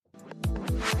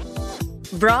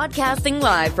Broadcasting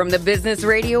live from the Business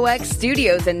Radio X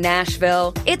studios in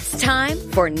Nashville, it's time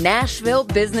for Nashville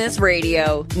Business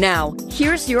Radio. Now,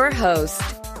 here's your host.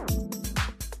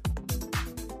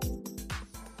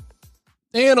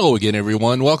 And hello again,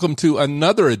 everyone. Welcome to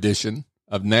another edition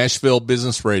of Nashville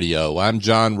Business Radio. I'm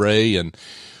John Ray, and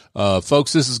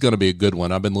folks, this is going to be a good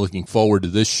one. I've been looking forward to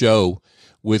this show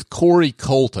with Corey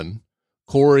Colton.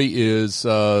 Corey is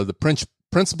the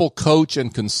principal coach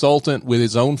and consultant with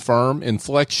his own firm,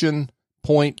 Inflection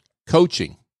Point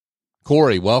Coaching.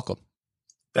 Corey, welcome.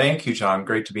 Thank you, John.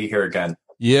 Great to be here again.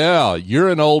 Yeah, you're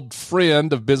an old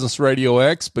friend of Business Radio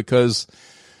X because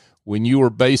when you were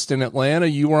based in Atlanta,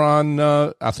 you were on,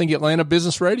 I think, Atlanta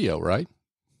Business Radio, right?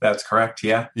 That's correct,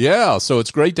 yeah. Yeah, so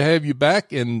it's great to have you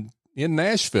back in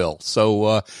Nashville.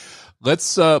 So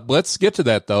let's get to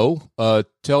that, though.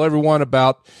 Tell everyone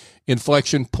about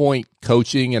Inflection Point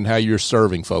Coaching and how you're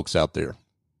serving folks out there.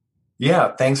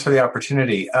 Yeah, thanks for the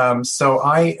opportunity. So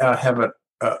I have a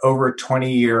over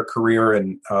 20-year career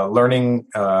in learning,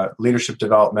 leadership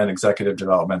development, executive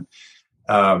development.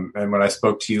 And when I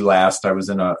spoke to you last, I was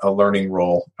in a learning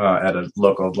role at a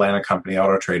local Atlanta company,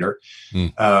 Auto Trader.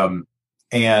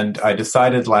 And I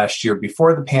decided last year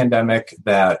before the pandemic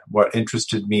that what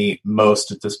interested me most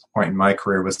at this point in my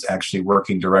career was actually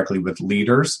working directly with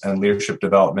leaders and leadership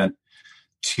development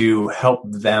to help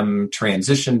them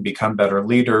transition, become better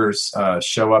leaders,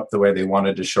 show up the way they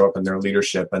wanted to show up in their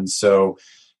leadership. And so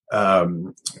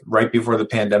right before the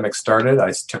pandemic started,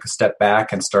 I took a step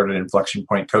back and started Inflection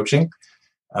Point Coaching.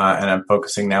 And I'm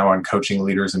focusing now on coaching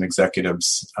leaders and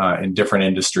executives in different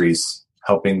industries,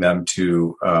 helping them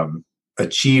to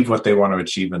achieve what they want to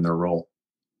achieve in their role.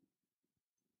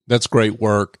 That's great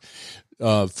work,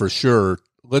 for sure.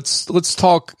 Let's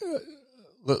talk.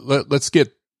 Let's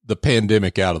get the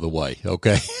pandemic out of the way,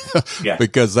 okay? Yeah.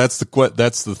 Because that's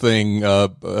the thing.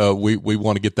 We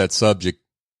want to get that subject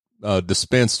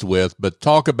dispensed with, but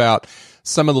talk about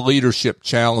some of the leadership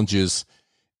challenges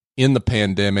in the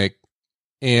pandemic.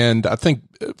 And I think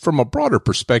from a broader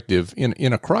perspective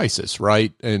in a crisis,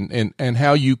 right? And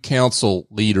how you counsel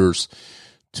leaders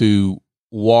to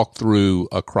walk through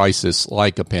a crisis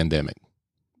like a pandemic.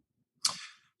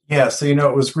 Yeah. So,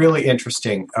 it was really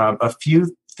interesting. A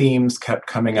few themes kept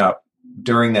coming up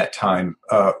during that time.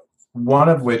 One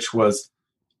of which was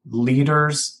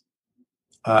leaders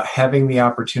having the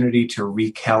opportunity to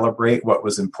recalibrate what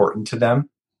was important to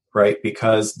them, right?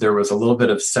 Because there was a little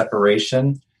bit of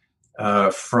separation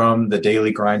from the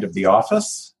daily grind of the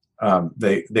office.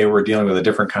 They were dealing with a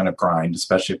different kind of grind,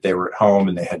 especially if they were at home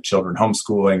and they had children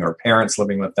homeschooling or parents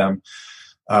living with them.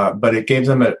 But it gave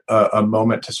them a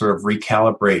moment to sort of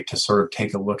recalibrate, to sort of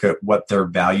take a look at what their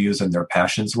values and their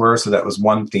passions were. So that was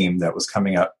one theme that was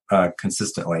coming up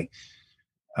consistently.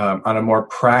 On a more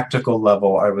practical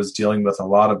level, I was dealing with a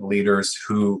lot of leaders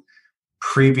who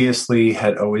previously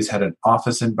had always had an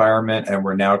office environment and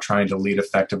were now trying to lead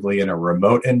effectively in a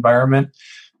remote environment.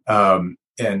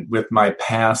 And with my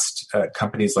past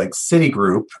companies like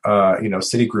Citigroup,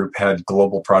 Citigroup had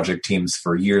global project teams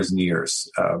for years and years,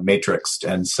 matrixed.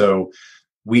 And so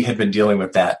we had been dealing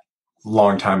with that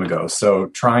long time ago. So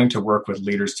trying to work with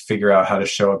leaders to figure out how to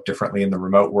show up differently in the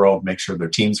remote world, make sure their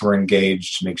teams were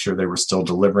engaged, make sure they were still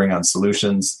delivering on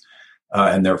solutions,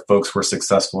 and their folks were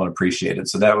successful and appreciated.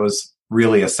 So that was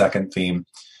really a second theme.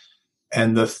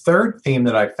 And the third theme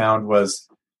that I found was,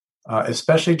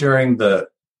 especially during the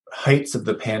heights of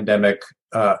the pandemic,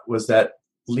 was that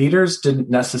leaders didn't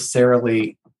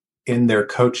necessarily in their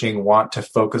coaching want to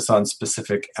focus on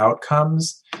specific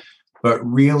outcomes, but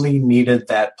really needed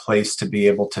that place to be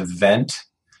able to vent,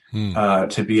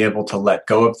 to be able to let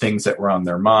go of things that were on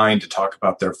their mind, to talk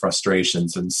about their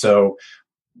frustrations. And so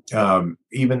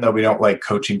even though we don't like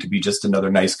coaching to be just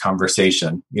another nice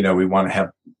conversation, we want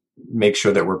to make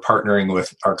sure that we're partnering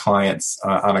with our clients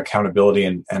on accountability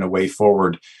and a way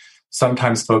forward.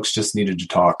 Sometimes folks just needed to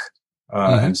talk.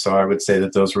 And so I would say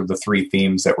that those were the three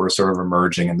themes that were sort of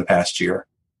emerging in the past year.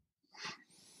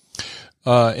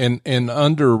 And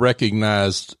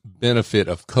under-recognized benefit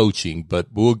of coaching, but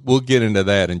we'll get into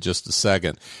that in just a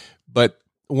second. But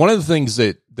one of the things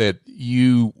that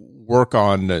you work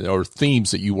on, or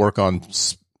themes that you work on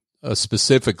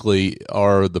specifically,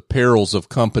 are the perils of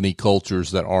company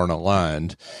cultures that aren't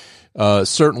aligned.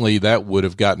 Certainly that would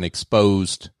have gotten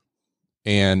exposed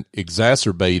and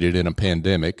exacerbated in a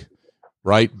pandemic,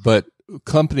 right? But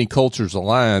company cultures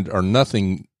aligned are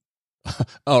nothing,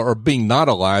 or being not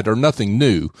aligned are nothing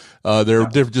new. They're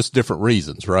just different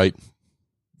reasons, right?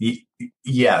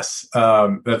 Yes,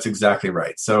 that's exactly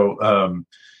right. So,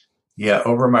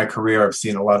 over my career, I've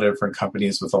seen a lot of different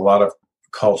companies with a lot of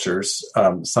cultures,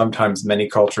 sometimes many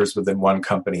cultures within one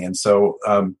company. And so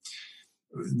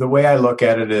the way I look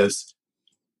at it is,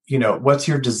 what's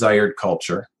your desired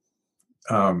culture?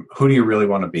 Who do you really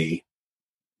want to be?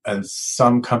 And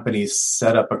some companies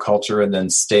set up a culture and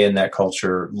then stay in that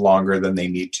culture longer than they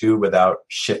need to without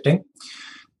shifting.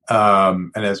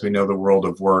 And as we know, the world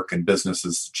of work and business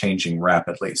is changing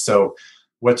rapidly. So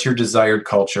what's your desired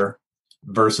culture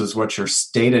versus what's your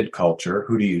stated culture?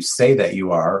 Who do you say that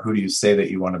you are? Who do you say that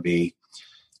you want to be?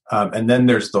 And then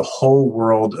there's the whole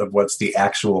world of what's the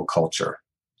actual culture.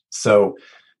 So,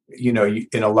 in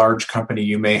a large company,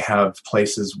 you may have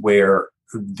places where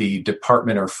the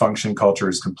department or function culture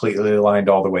is completely aligned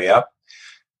all the way up.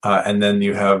 And then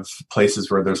you have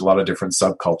places where there's a lot of different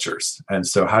subcultures. And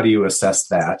so how do you assess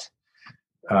that?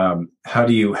 How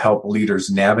do you help leaders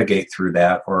navigate through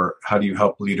that? Or how do you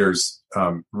help leaders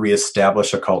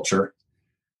reestablish a culture?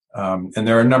 And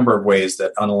there are a number of ways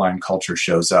that unaligned culture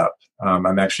shows up.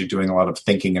 I'm actually doing a lot of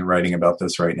thinking and writing about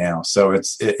this right now. So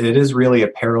it is really a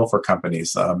peril for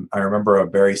companies. I remember a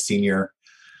very senior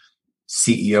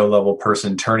CEO level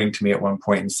person turning to me at one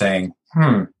point and saying,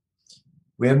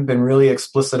 we haven't been really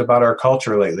explicit about our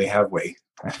culture lately, have we?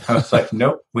 I was like,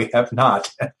 nope, we have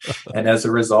not. And as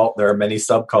a result, there are many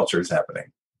subcultures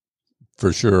happening.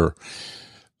 For sure.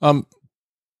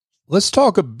 Let's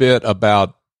talk a bit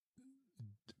about,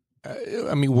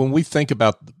 when we think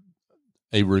about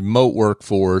a remote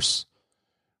workforce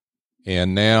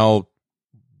and now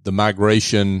the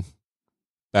migration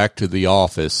back to the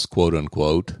office, quote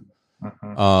unquote,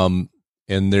 and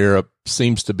there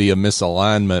seems to be a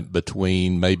misalignment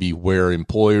between maybe where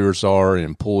employers are and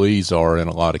employees are in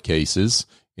a lot of cases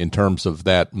in terms of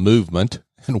that movement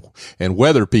and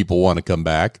whether people want to come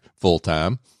back full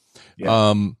time.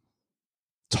 Yeah.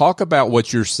 Talk about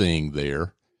what you're seeing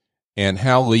there and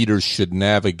how leaders should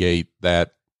navigate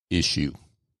that issue.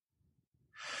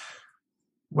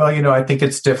 Well, I think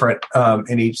it's different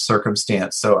in each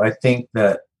circumstance. So I think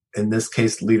that in this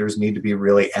case, leaders need to be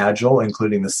really agile,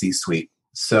 including the C-suite.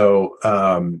 So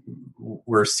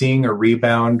we're seeing a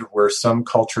rebound where some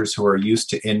cultures who are used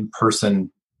to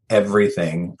in-person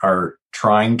everything are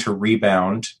trying to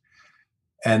rebound,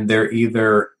 and they're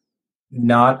either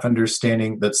not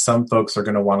understanding that some folks are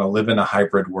going to want to live in a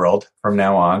hybrid world from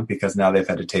now on because now they've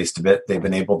had a taste of it. They've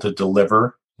been able to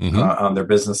deliver on their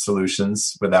business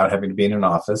solutions without having to be in an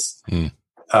office.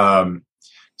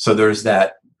 So there's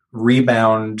that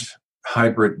rebound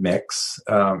hybrid mix.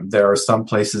 There are some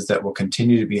places that will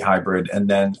continue to be hybrid. And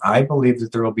then I believe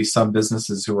that there will be some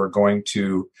businesses who are going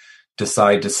to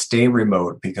decide to stay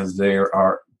remote because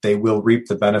they will reap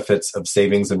the benefits of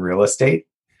savings in real estate.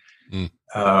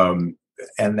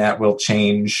 And that will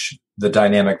change the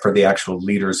dynamic for the actual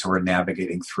leaders who are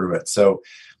navigating through it. So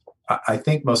I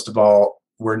think most of all,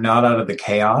 we're not out of the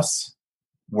chaos.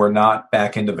 We're not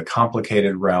back into the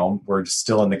complicated realm. We're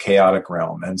still in the chaotic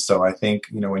realm. And so I think,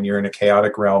 when you're in a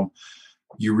chaotic realm,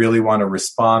 you really want to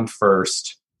respond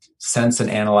first, sense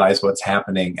and analyze what's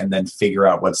happening, and then figure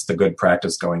out what's the good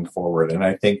practice going forward. And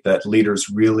I think that leaders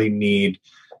really need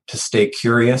to stay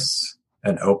curious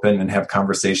and open and have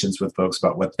conversations with folks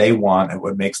about what they want and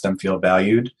what makes them feel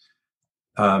valued.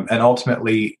 And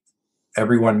ultimately,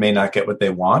 everyone may not get what they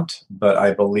want, but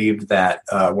I believe that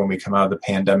when we come out of the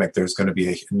pandemic, there's going to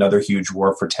be another huge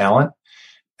war for talent.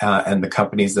 And the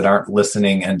companies that aren't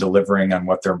listening and delivering on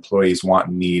what their employees want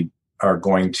and need are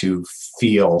going to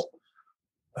feel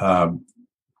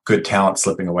good talent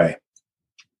slipping away.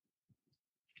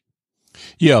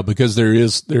 Yeah, because there,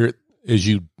 as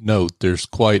you note, there's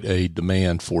quite a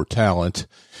demand for talent,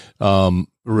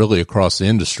 really across the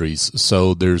industries.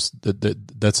 So there's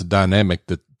that's a dynamic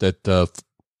that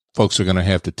folks are going to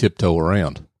have to tiptoe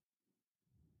around.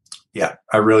 Yeah,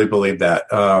 I really believe that.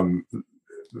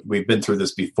 We've been through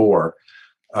this before.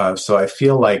 So I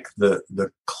feel like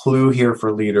the clue here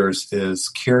for leaders is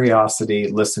curiosity,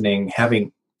 listening,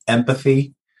 having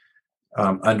empathy,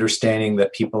 understanding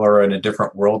that people are in a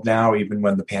different world now. Even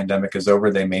when the pandemic is over,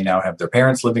 they may now have their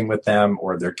parents living with them,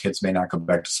 or their kids may not go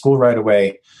back to school right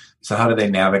away. So how do they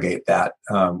navigate that?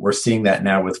 We're seeing that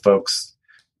now with folks,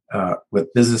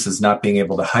 with businesses not being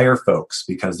able to hire folks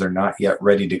because they're not yet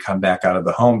ready to come back out of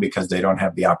the home because they don't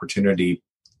have the opportunity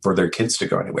for their kids to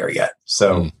go anywhere yet.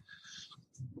 So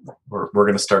we're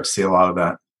going to start to see a lot of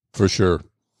that. For sure.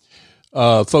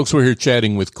 Folks, we're here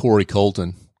chatting with Corey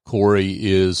Colton. Corey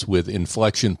is with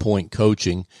Inflection Point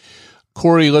Coaching.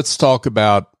 Corey, let's talk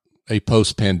about a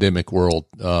post-pandemic world,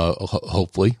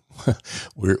 hopefully,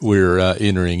 we're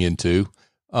entering into.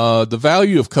 The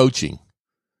value of coaching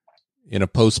in a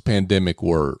post-pandemic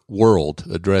world.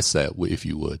 Address that, if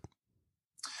you would.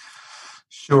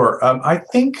 Sure. I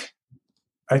think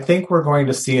we're going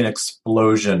to see an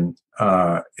explosion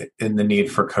in the need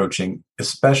for coaching,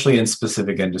 especially in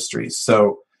specific industries.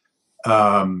 So,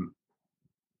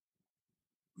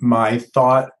 my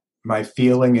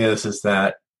feeling is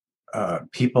that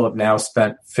people have now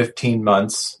spent 15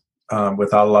 months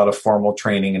without a lot of formal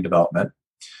training and development.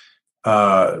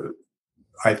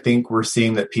 I think we're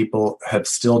seeing that people have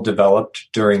still developed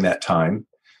during that time.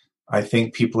 I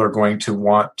think people are going to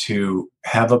want to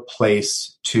have a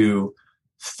place to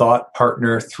thought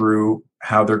partner through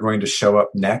how they're going to show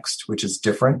up next, which is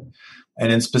different.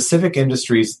 And in specific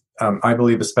industries, I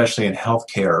believe, especially in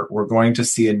healthcare, we're going to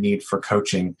see a need for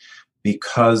coaching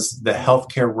because the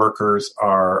healthcare workers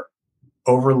are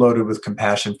overloaded with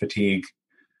compassion fatigue.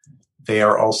 They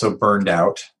are also burned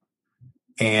out.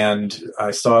 And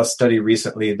I saw a study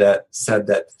recently that said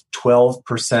that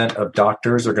 12% of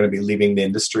doctors are going to be leaving the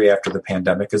industry after the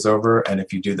pandemic is over. And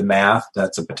if you do the math,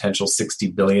 that's a potential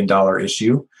 $60 billion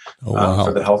issue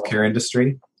for the healthcare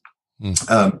industry.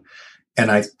 And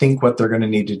I think what they're going to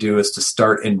need to do is to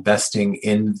start investing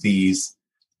in these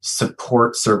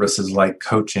support services like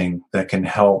coaching that can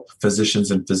help physicians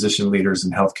and physician leaders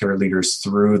and healthcare leaders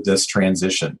through this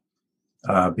transition.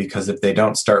 Because if they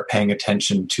don't start paying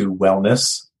attention to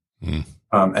wellness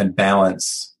and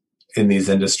balance in these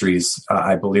industries,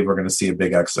 I believe we're going to see a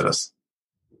big exodus.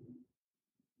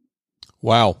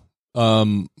 Wow.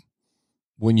 When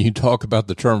you talk about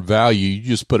the term value, you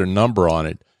just put a number on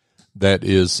it that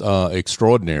is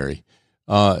extraordinary.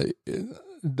 Does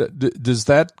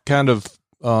that kind of,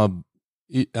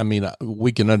 I mean,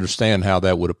 we can understand how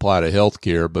that would apply to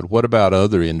healthcare, but what about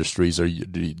other industries?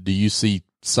 Do you see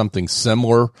something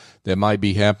similar that might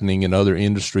be happening in other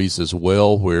industries as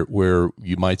well, where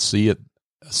you might see a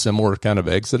similar kind of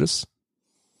exodus?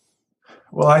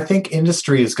 Well, I think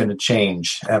industry is going to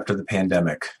change after the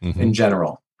pandemic in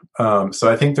general. So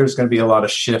I think there's going to be a lot of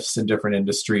shifts in different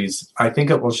industries. I think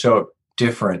it will show up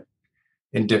different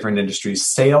in different industries.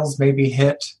 Sales may be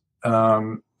hit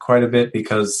quite a bit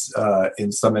because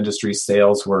in some industries,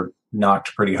 sales were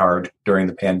knocked pretty hard during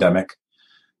the pandemic.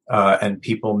 And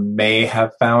people may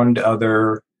have found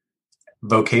other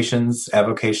avocations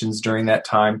during that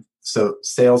time. So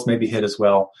sales may be hit as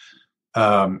well.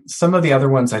 Some of the other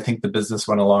ones, I think the business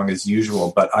went along as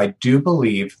usual, but I do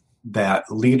believe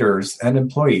that leaders and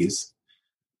employees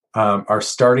are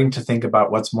starting to think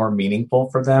about what's more meaningful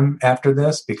for them after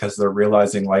this, because they're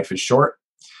realizing life is short.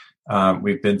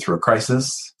 We've been through a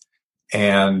crisis,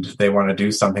 and they want to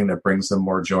do something that brings them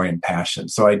more joy and passion.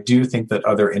 So I do think that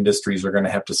other industries are going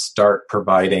to have to start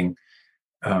providing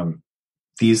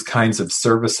these kinds of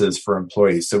services for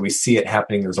employees. So we see it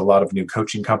happening. There's a lot of new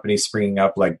coaching companies springing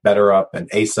up like BetterUp and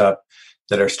AceUp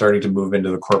that are starting to move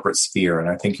into the corporate sphere. And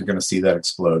I think you're going to see that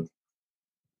explode.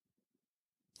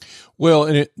 Well,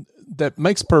 and that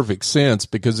makes perfect sense,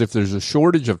 because if there's a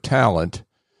shortage of talent,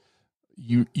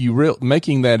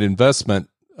 making that investment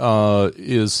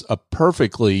is a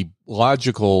perfectly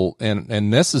logical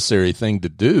and necessary thing to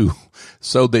do,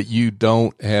 so that you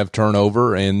don't have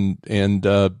turnover and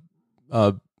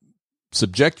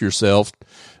subject yourself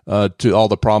to all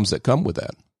the problems that come with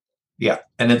that. Yeah,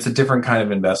 and it's a different kind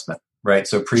of investment, right?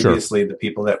 So previously, the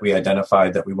people that we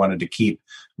identified that we wanted to keep,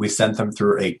 we sent them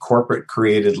through a corporate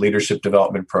created leadership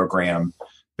development program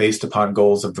based upon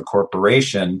goals of the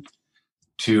corporation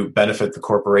to benefit the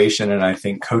corporation. And I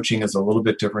think coaching is a little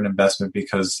bit different investment,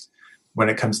 because when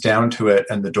it comes down to it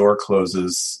and the door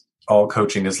closes, all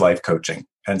coaching is life coaching.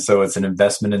 And so it's an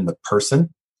investment in the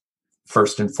person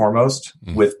first and foremost,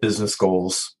 with business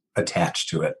goals attached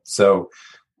to it. So,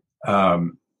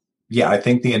 I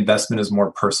think the investment is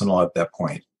more personal at that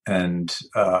point, and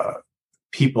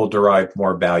people derive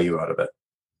more value out of it.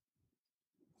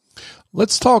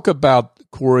 Let's talk about,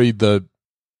 Corey, the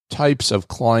types of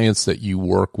clients that you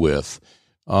work with.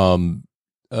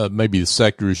 Maybe the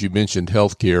sectors you mentioned,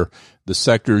 healthcare, the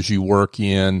sectors you work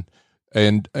in,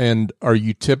 and are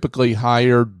you typically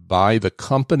hired by the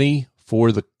company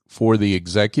for the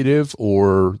executive,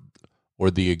 or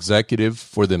the executive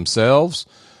for themselves,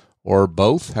 or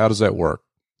both? How does that work?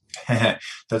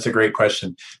 That's a great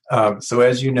question. So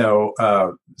as you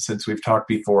know, since we've talked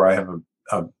before, I have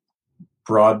a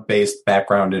broad-based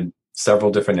background in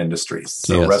several different industries.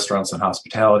 So restaurants and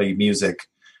hospitality, music,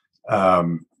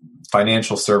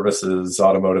 financial services,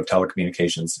 automotive,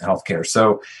 telecommunications, and healthcare.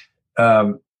 So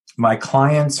my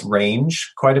clients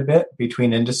range quite a bit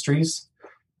between industries.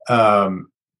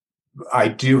 I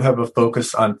do have a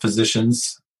focus on physician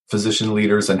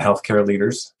leaders and healthcare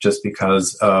leaders, just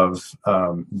because of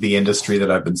the industry that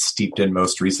I've been steeped in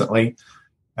most recently.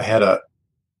 I had a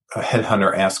a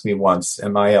headhunter asked me once,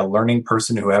 am I a learning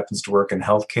person who happens to work in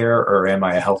healthcare, or am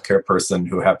I a healthcare person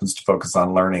who happens to focus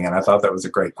on learning? And I thought that was a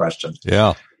great question.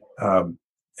 Yeah.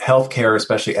 Healthcare,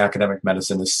 especially academic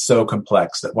medicine, is so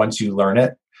complex that once you learn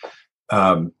it,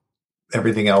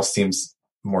 everything else seems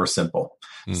more simple.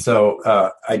 So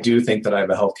I do think that I have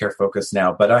a healthcare focus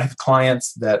now, but I have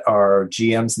clients that are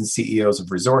GMs and CEOs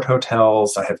of resort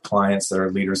hotels. I have clients that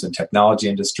are leaders in technology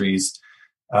industries,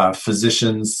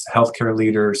 physicians, healthcare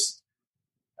leaders.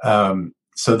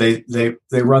 So they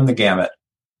run the gamut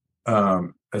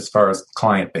as far as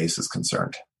client base is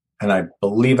concerned. And I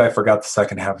believe I forgot the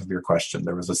second half of your question.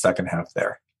 There was a second half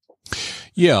there.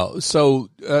 Yeah. So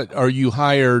are you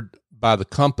hired by the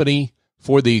company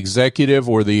for the executive,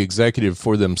 or the executive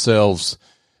for themselves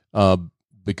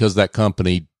because that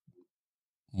company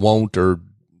won't do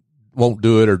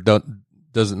it, or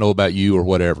doesn't know about you, or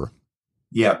whatever?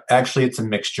 Yeah, actually, it's a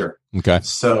mixture. Okay.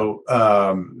 So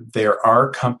there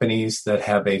are companies that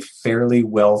have a fairly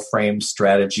well-framed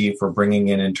strategy for bringing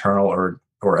in internal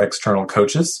or external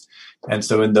coaches. And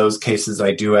so in those cases,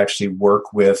 I do actually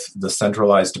work with the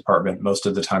centralized department. Most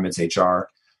of the time it's HR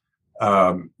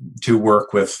to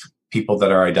work with people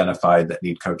that are identified that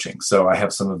need coaching. So I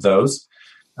have some of those.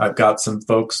 I've got some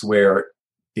folks where,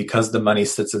 because the money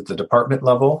sits at the department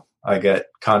level, I get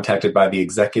contacted by the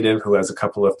executive who has a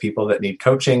couple of people that need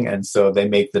coaching. And so they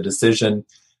make the decision.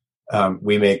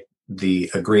 We make the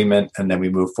agreement, and then we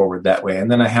move forward that way. And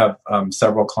then I have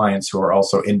several clients who are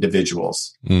also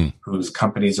individuals whose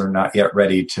companies are not yet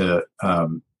ready to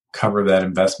cover that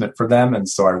investment for them. And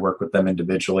so I work with them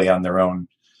individually on their own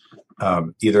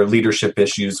either leadership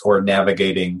issues or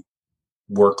navigating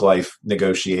work-life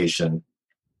negotiation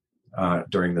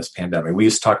during this pandemic. We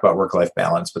used to talk about work-life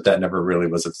balance, but that never really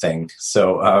was a thing.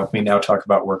 So we now talk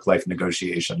about work-life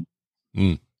negotiation.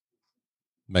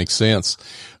 Makes sense.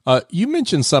 You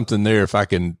mentioned something there, if I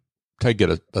can take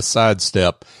it a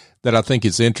sidestep, that I think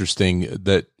is interesting,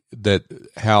 that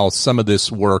how some of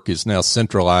this work is now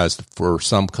centralized for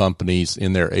some companies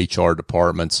in their HR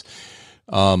departments.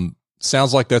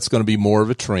 Sounds like that's going to be more of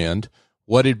a trend.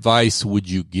 What advice would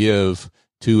you give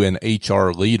to an HR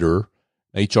leader,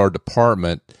 HR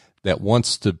department, that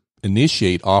wants to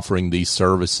initiate offering these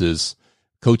services,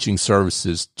 coaching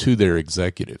services, to their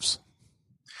executives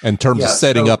in terms of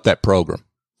setting up that program?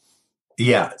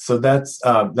 Yeah, so that's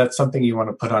something you want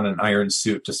to put on an iron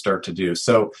suit to start to do.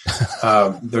 So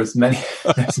there's many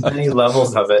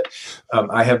levels of it.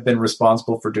 I have been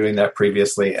responsible for doing that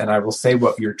previously, and I will say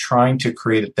what you're trying to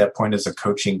create at that point is a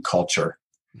coaching culture,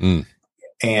 and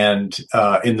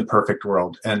in the perfect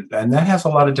world, and that has a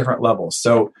lot of different levels.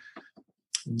 So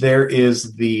there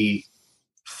is the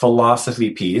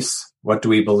philosophy piece. What do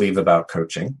we believe about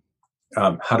coaching?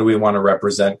 How do we want to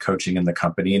represent coaching in the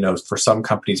company? You know, for some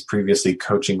companies previously,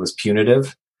 coaching was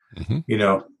punitive. You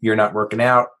know, you're not working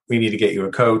out, we need to get you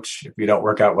a coach. If you don't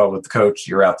work out well with the coach,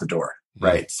 you're out the door,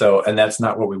 right? So, and that's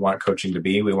not what we want coaching to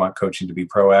be. We want coaching to be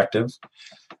proactive.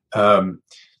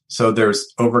 So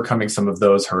there's overcoming some of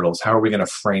those hurdles. How are we going to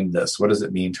frame this? What does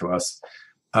it mean to us?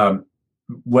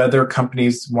 Whether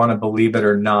companies want to believe it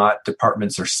or not,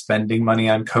 departments are spending money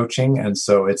on coaching. And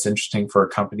so it's interesting for a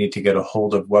company to get a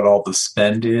hold of what all the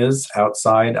spend is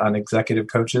outside on executive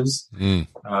coaches,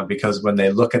 because when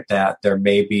they look at that, there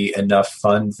may be enough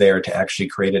funds there to actually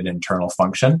create an internal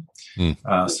function.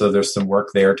 So there's some work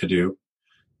there to do.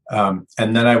 And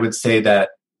then I would say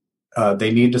that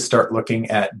they need to start looking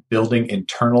at building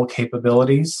internal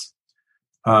capabilities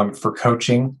for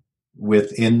coaching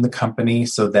within the company,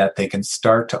 so that they can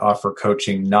start to offer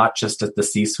coaching not just at the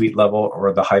C-suite level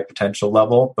or the high potential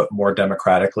level, but more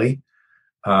democratically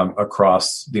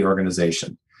across the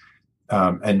organization.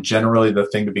 And generally, the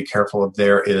thing to be careful of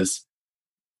there is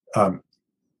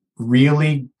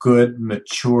really good,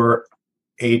 mature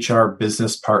HR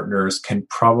business partners can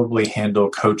probably handle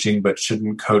coaching, but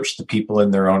shouldn't coach the people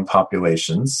in their own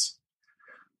populations.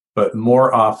 But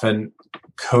more often,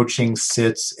 coaching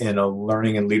sits in a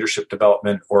learning and leadership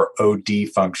development, or OD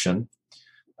function,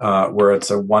 where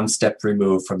it's a one step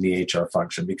removed from the HR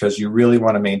function, because you really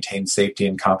want to maintain safety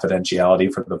and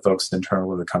confidentiality for the folks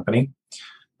internal to the company.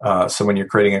 So when you're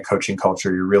creating a coaching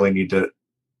culture, you really need to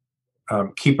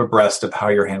keep abreast of how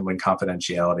you're handling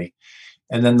confidentiality.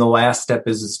 And then the last step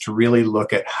is to really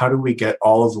look at how do we get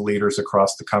all of the leaders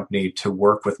across the company to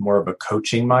work with more of a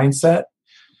coaching mindset,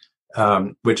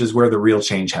 which is where the real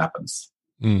change happens.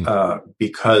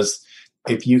 Because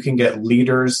if you can get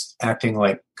leaders acting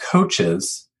like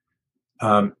coaches,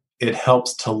 it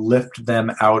helps to lift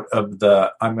them out of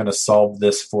the, I'm going to solve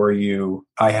this for you,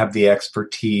 I have the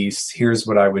expertise, here's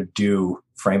what I would do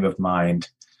frame of mind.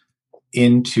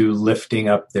 into lifting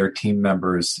up their team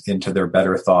members into their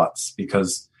better thoughts.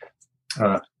 Because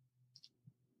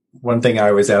one thing I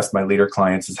always ask my leader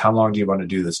clients is, how long do you want to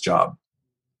do this job?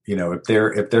 You know, if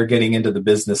they're getting into the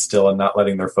business still and not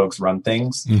letting their folks run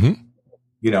things,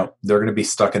 you know, they're going to be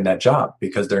stuck in that job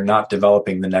because they're not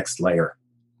developing the next layer.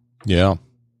 Yeah.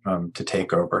 To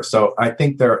take over. So I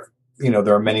think there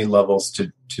are many levels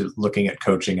to looking at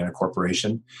coaching in a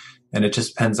corporation, and it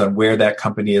just depends on where that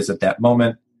company is at that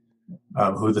moment,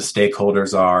 who the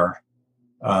stakeholders are,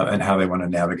 and how they want to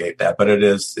navigate that. But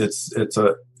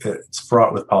it's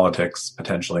fraught with politics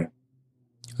potentially.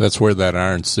 That's where that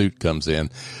iron suit comes in.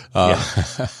 Yeah.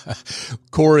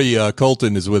 Corey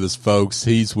Colton is with us, folks.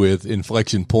 He's with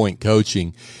Inflection Point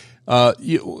Coaching.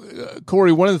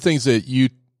 Corey, one of the things that you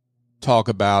talk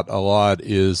about a lot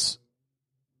is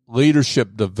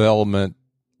leadership development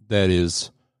that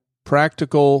is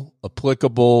practical,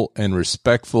 applicable, and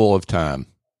respectful of time.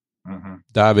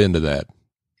 Dive into that.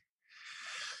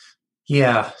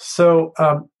 Yeah. So,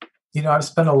 I've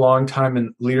spent a long time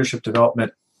in leadership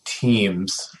development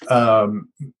teams, and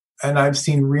I've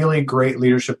seen really great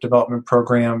leadership development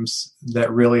programs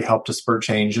that really help to spur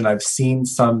change. And I've seen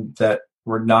some that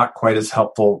were not quite as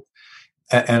helpful.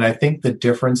 And I think the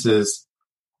difference is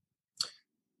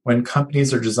when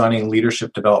companies are designing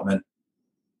leadership development,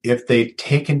 if they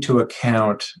take into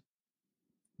account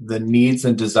the needs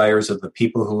and desires of the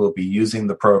people who will be using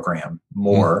the program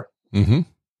more,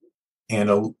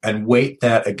 and weight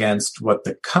that against what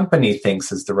the company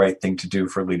thinks is the right thing to do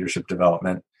for leadership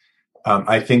development,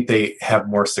 I think they have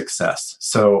more success.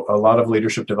 So a lot of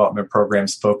leadership development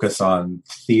programs focus on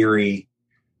theory,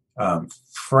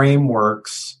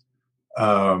 frameworks,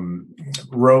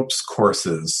 ropes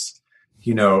courses,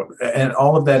 and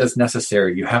all of that is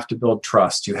necessary. You have to build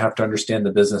trust. You have to understand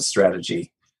the business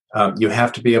strategy. You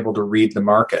have to be able to read the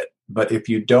market. But if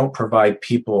you don't provide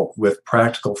people with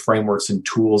practical frameworks and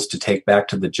tools to take back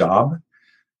to the job,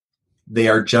 they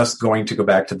are just going to go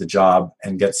back to the job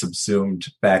and get subsumed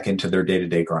back into their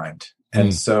day-to-day grind.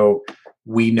 And so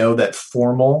we know that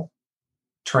formal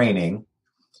training,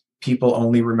 people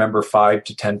only remember 5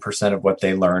 to 10% of what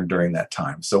they learned during that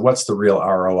time. So what's the real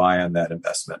ROI on that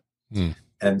investment?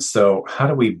 And so how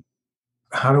do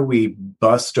we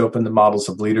bust open the models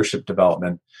of leadership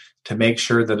development to make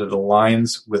sure that it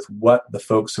aligns with what the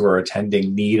folks who are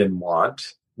attending need and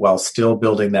want, while still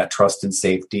building that trust and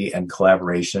safety and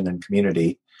collaboration and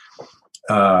community,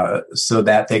 so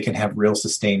that they can have real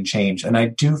sustained change. And I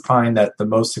do find that the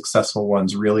most successful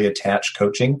ones really attach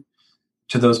coaching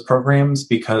to those programs,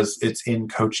 because it's in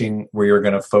coaching where you're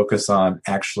going to focus on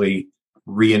actually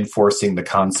reinforcing the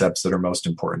concepts that are most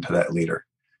important to that leader.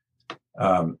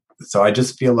 So I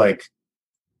just feel like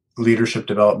leadership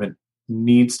development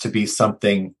needs to be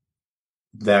something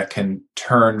that can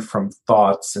turn from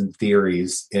thoughts and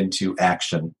theories into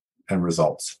action and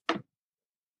results.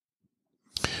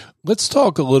 Let's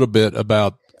talk a little bit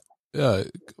about,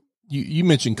 you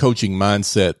mentioned coaching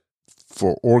mindset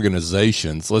for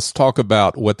organizations. Let's talk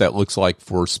about what that looks like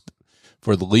for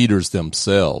the leaders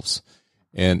themselves,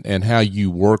 and how you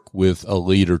work with a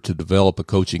leader to develop a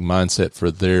coaching mindset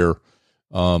for their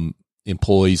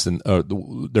employees and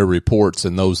their reports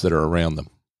and those that are around them.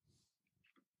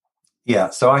 Yeah,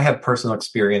 so I have personal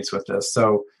experience with this.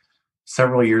 So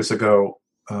several years ago,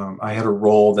 I had a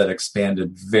role that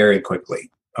expanded very quickly.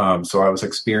 So I was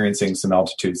experiencing some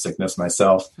altitude sickness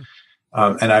myself.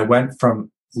 And I went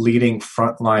from leading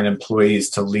frontline employees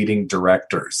to leading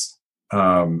directors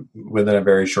within a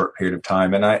very short period of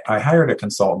time. And I hired a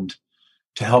consultant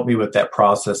to help me with that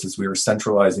process as we were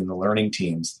centralizing the learning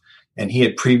teams. And he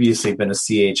had previously been a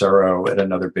CHRO at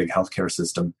another big healthcare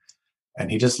system.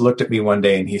 And he just looked at me one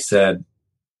day and he said,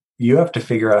 "You have to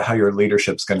figure out how your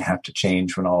leadership's going to have to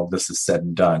change when all of this is said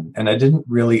and done." And I didn't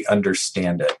really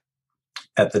understand it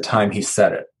at the time he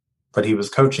said it, but he was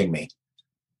coaching me.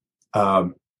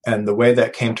 And the way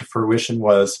that came to fruition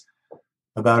was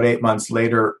about 8 months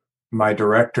later, my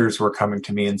directors were coming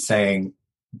to me and saying,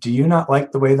 "Do you not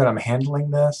like the way that I'm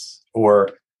handling this? Or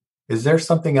is there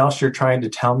something else you're trying to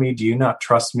tell me? Do you not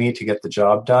trust me to get the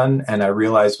job done?" And I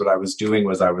realized what I was doing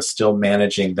was I was still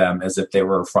managing them as if they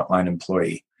were a frontline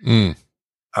employee.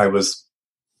 I was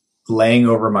laying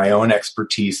over my own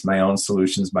expertise, my own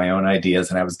solutions, my own ideas,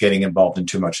 and I was getting involved in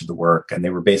too much of the work. And they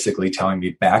were basically telling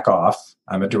me, "Back off.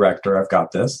 I'm a director. I've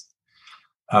got this."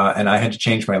 And I had to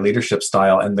change my leadership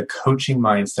style. And the coaching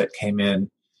mindset came in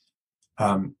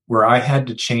where I had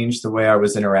to change the way I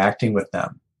was interacting with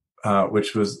them.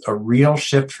 Which was a real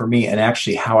shift for me, and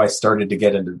actually how I started to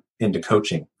get into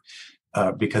coaching,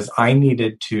 because I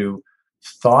needed to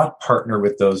thought partner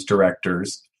with those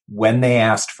directors when they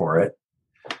asked for it,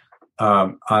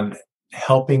 on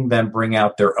helping them bring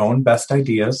out their own best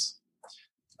ideas,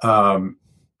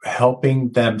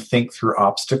 helping them think through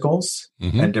obstacles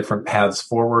and different paths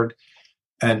forward,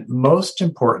 and most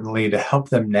importantly, to help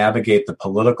them navigate the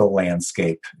political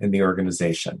landscape in the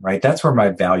organization, right? That's where my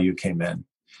value came in,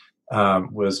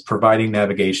 was providing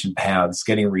navigation paths,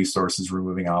 getting resources,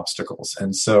 removing obstacles.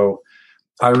 And so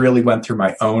I really went through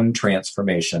my own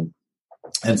transformation.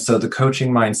 And so the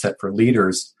coaching mindset for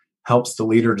leaders helps the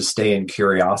leader to stay in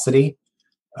curiosity,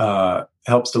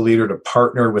 helps the leader to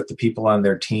partner with the people on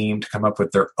their team to come up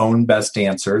with their own best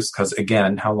answers. Because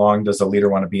again, how long does a leader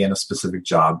want to be in a specific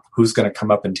job? Who's going to come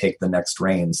up and take the next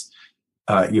reins?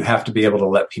 You have to be able to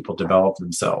let people develop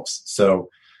themselves. So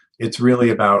it's really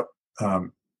about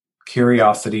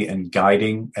curiosity and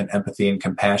guiding and empathy and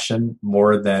compassion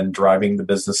more than driving the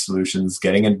business solutions,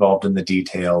 getting involved in the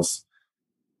details,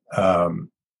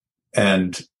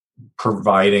 and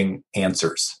providing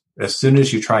answers. As soon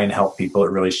as you try and help people,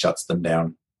 it really shuts them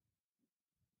down.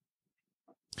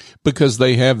 Because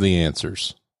they have the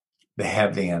answers. They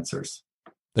have the answers.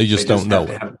 They just don't know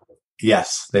it.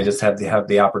 Yes, they just have to have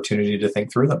the opportunity to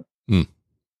think through them.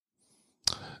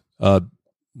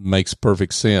 Makes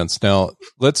perfect sense. Now,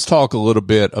 let's talk a little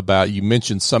bit about, you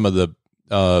mentioned some of the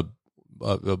a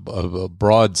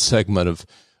broad segment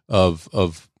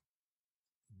of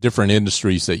different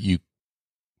industries that you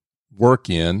work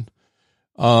in.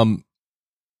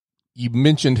 You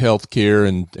mentioned healthcare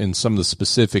and some of the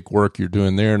specific work you're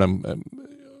doing there, and I'm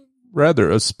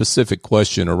rather a specific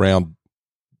question around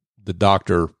the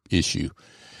doctor issue.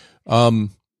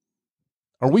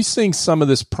 Are we seeing some of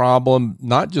this problem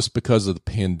not just because of the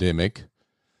pandemic,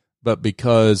 but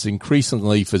because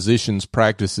increasingly physicians'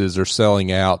 practices are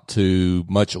selling out to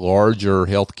much larger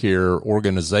healthcare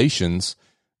organizations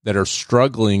that are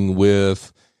struggling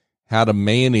with how to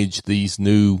manage these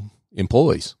new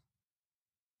employees?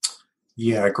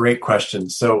 Yeah, great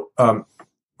question. So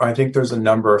I think there's a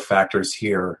number of factors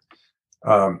here.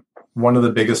 One of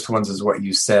the biggest ones is what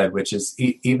you said, which is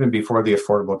even before the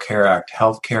Affordable Care Act,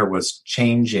 healthcare was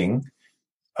changing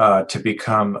to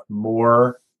become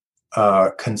more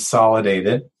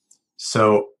consolidated.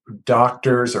 So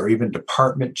doctors or even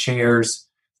department chairs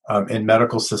in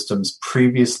medical systems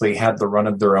previously had the run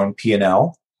of their own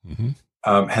P&L,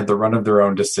 had the run of their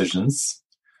own decisions,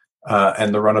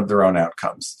 and the run of their own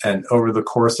outcomes. And over the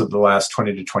course of the last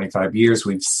 20 to 25 years,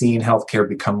 we've seen healthcare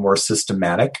become more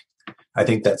systematic. I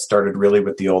think that started really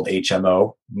with the old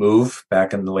HMO move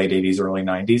back in the late 80s, early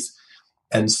 90s.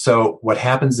 And so what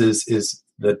happens is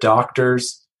the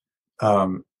doctors,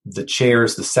 the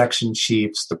chairs, the section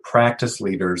chiefs, the practice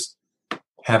leaders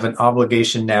have an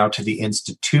obligation now to the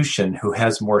institution who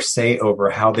has more say over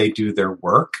how they do their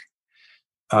work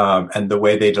and the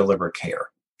way they deliver care.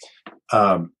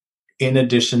 In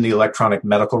addition, the electronic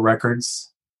medical records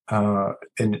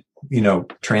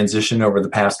transition over the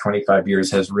past 25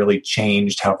 years has really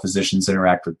changed how physicians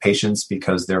interact with patients,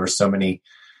 because there are so many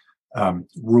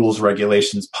rules,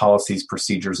 regulations, policies,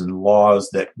 procedures, and laws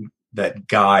that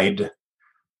guide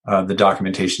the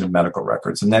documentation of medical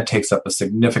records. And that takes up a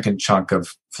significant chunk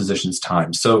of physicians'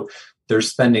 time. So they're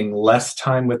spending less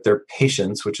time with their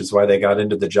patients, which is why they got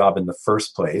into the job in the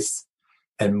first place,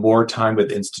 and more time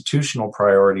with institutional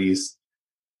priorities,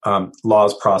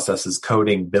 laws, processes,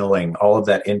 coding, billing, all of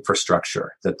that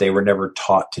infrastructure that they were never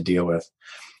taught to deal with.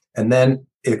 And then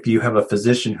if you have a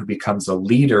physician who becomes a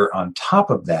leader on top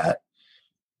of that,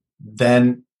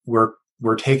 then we're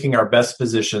taking our best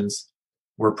physicians,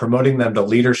 we're promoting them to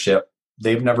leadership.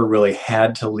 They've never really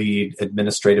had to lead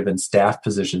administrative and staff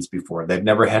positions before. They've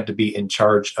never had to be in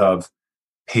charge of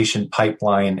patient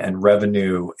pipeline and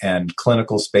revenue and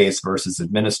clinical space versus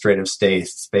administrative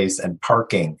space and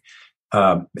parking.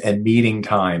 And meeting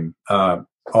time, all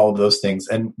of those things.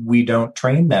 And we don't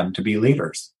train them to be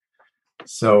leaders.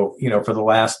 So, for the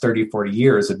last 30, 40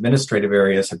 years, administrative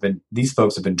areas these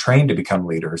folks have been trained to become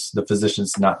leaders. The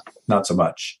physicians, not so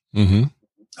much.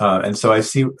 And so I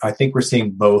think we're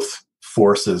seeing both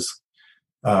forces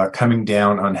coming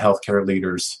down on healthcare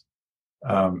leaders.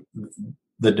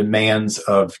 The demands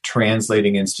of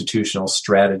translating institutional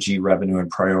strategy, revenue, and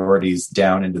priorities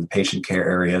down into the patient care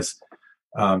areas.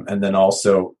 And then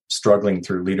also struggling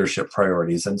through leadership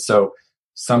priorities. And so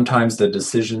sometimes the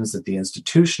decisions at the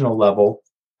institutional level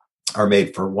are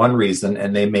made for one reason,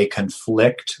 and they may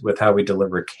conflict with how we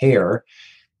deliver care.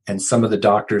 And some of the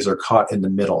doctors are caught in the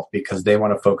middle because they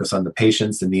want to focus on the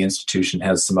patients, and the institution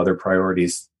has some other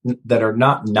priorities that are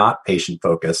not patient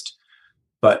focused,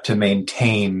 but to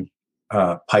maintain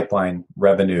pipeline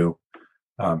revenue,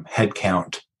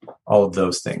 headcount, all of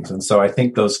those things. And so I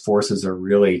think those forces are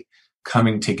really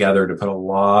coming together to put a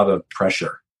lot of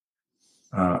pressure,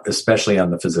 especially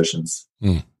on the physicians.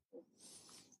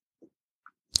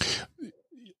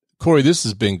 Corey, this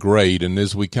has been great. And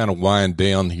as we kind of wind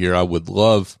down here, I would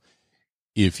love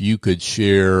if you could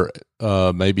share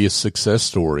maybe a success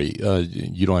story.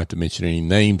 You don't have to mention any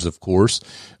names, of course,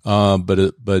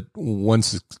 but one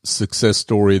success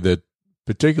story that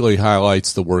particularly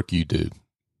highlights the work you do.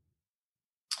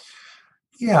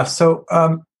 Yeah. So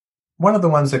one of the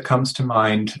ones that comes to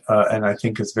mind, and I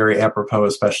think is very apropos,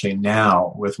 especially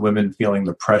now with women feeling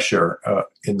the pressure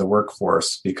in the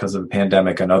workforce because of the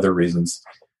pandemic and other reasons,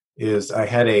 is I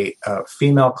had a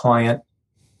female client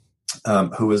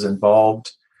who was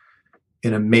involved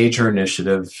in a major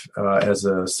initiative as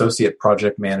an associate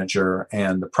project manager.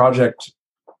 And the project,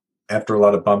 after a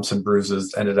lot of bumps and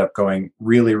bruises, ended up going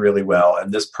really, really well.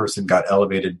 And this person got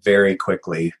elevated very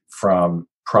quickly from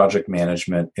project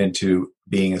management into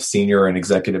being a senior and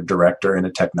executive director in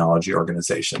a technology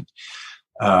organization,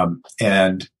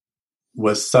 and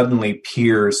was suddenly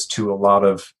peers to a lot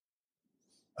of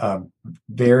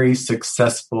very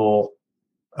successful,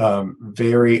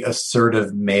 very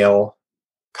assertive male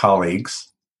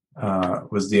colleagues,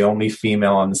 was the only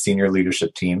female on the senior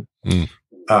leadership team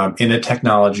in a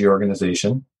technology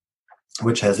organization,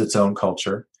 which has its own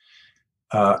culture,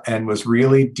 and was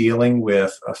really dealing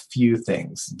with a few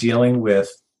things, dealing with,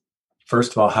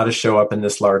 first of all, how to show up in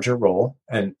this larger role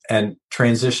and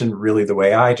transition really the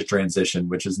way I had to transition,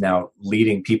 which is now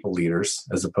leading people leaders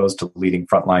as opposed to leading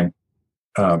frontline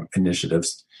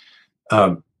initiatives,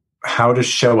 how to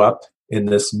show up in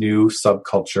this new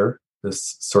subculture,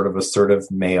 this sort of assertive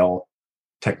male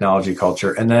technology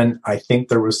culture. And then I think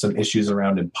there was some issues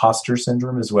around imposter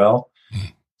syndrome as well.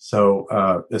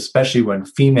 So especially when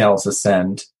females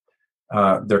ascend,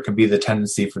 there can be the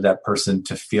tendency for that person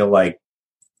to feel like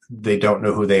they don't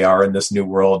know who they are in this new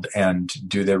world, and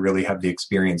do they really have the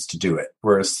experience to do it?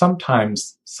 Whereas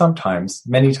sometimes,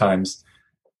 many times,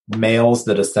 males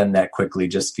that ascend that quickly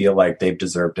just feel like they've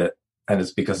deserved it, and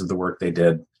it's because of the work they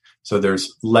did. So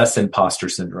there's less imposter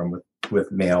syndrome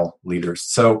with male leaders.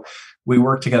 So we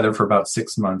worked together for about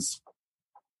 6 months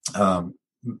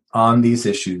on these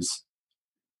issues.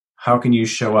 How can you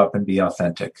show up and be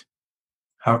authentic?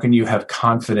 How can you have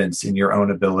confidence in your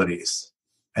own abilities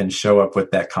and show up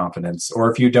with that confidence? Or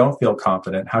if you don't feel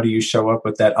confident, how do you show up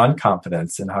with that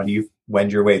unconfidence, and how do you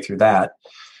wend your way through that?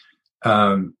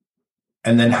 And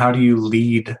then how do you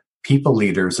lead people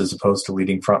leaders as opposed to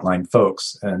leading frontline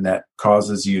folks? And that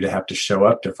causes you to have to show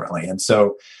up differently. And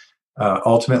so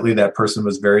ultimately, that person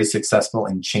was very successful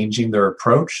in changing their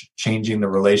approach, changing the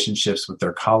relationships with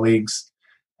their colleagues,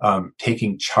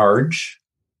 taking charge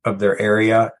of their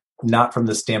area, not from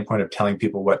the standpoint of telling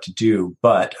people what to do,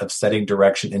 but of setting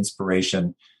direction,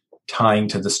 inspiration, tying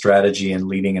to the strategy and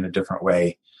leading in a different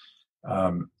way.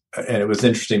 And it was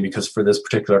interesting because for this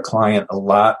particular client, a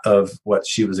lot of what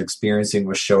she was experiencing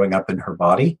was showing up in her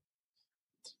body.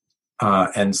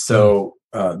 And so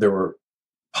there were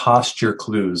posture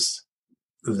clues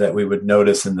that we would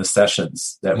notice in the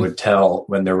sessions that would tell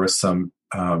when there was some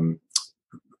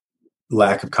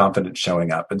lack of confidence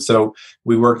showing up. And so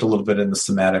we worked a little bit in the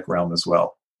somatic realm as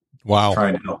well. Wow.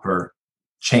 Trying to help her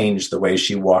change the way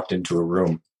she walked into a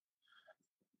room.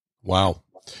 Wow.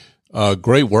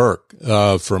 Great work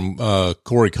from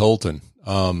Corey Colton.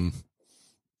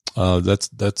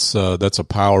 That's a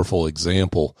powerful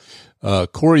example.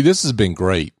 Corey, this has been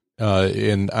great.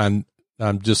 And I'm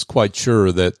just quite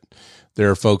sure that there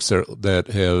are folks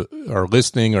that are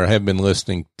listening or have been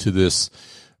listening to this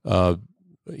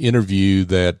interview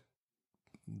that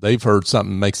they've heard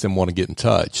something makes them want to get in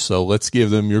touch. So let's give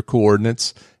them your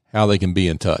coordinates, how they can be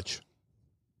in touch.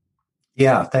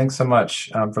 Yeah, thanks so much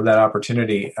for that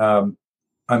opportunity. I'm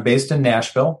based in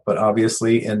Nashville, but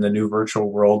obviously in the new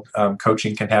virtual world,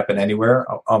 coaching can happen anywhere.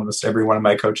 Almost every one of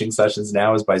my coaching sessions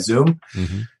now is by Zoom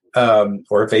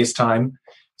or FaceTime.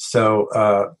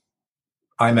 So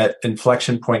I'm at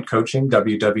Inflection Point Coaching,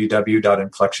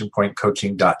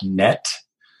 www.inflectionpointcoaching.net.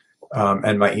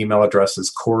 And my email address is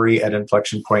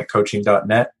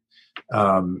Corey@inflectionpointcoaching.net.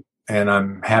 And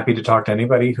I'm happy to talk to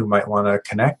anybody who might want to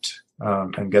connect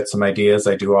and get some ideas.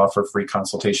 I do offer free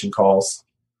consultation calls,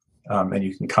 and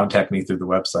you can contact me through the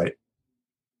website.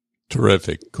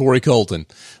 Terrific. Corey Colton,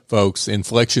 folks,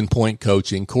 Inflection Point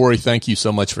Coaching. Corey, thank you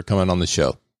so much for coming on the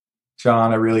show.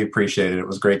 John, I really appreciate it. It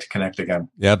was great to connect again.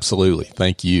 Absolutely.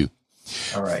 Thank you.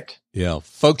 All right. Yeah.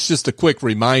 Folks, just a quick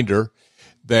reminder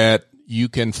that you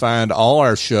can find all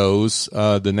our shows,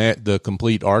 the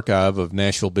complete archive of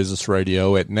Nashville Business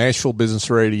Radio at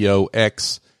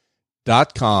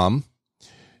NashvilleBusinessRadioX.com.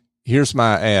 Here's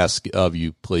my ask of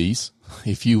you, please.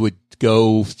 If you would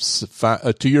go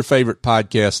to your favorite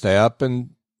podcast app and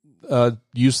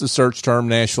use the search term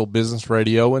Nashville Business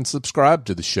Radio and subscribe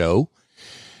to the show.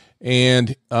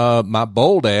 And my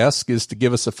bold ask is to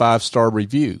give us a 5-star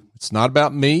review. It's not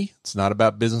about me. It's not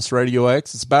about Business Radio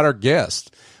X. It's about our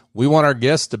guests. We want our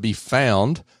guests to be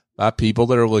found by people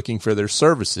that are looking for their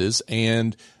services,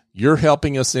 and you're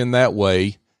helping us in that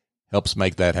way, helps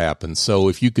make that happen. So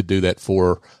if you could do that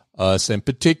for us, and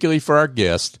particularly for our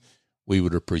guests, we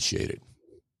would appreciate it.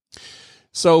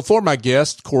 So for my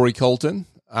guest, Corey Colton,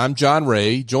 I'm John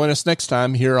Ray. Join us next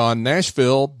time here on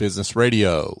Nashville Business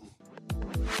Radio.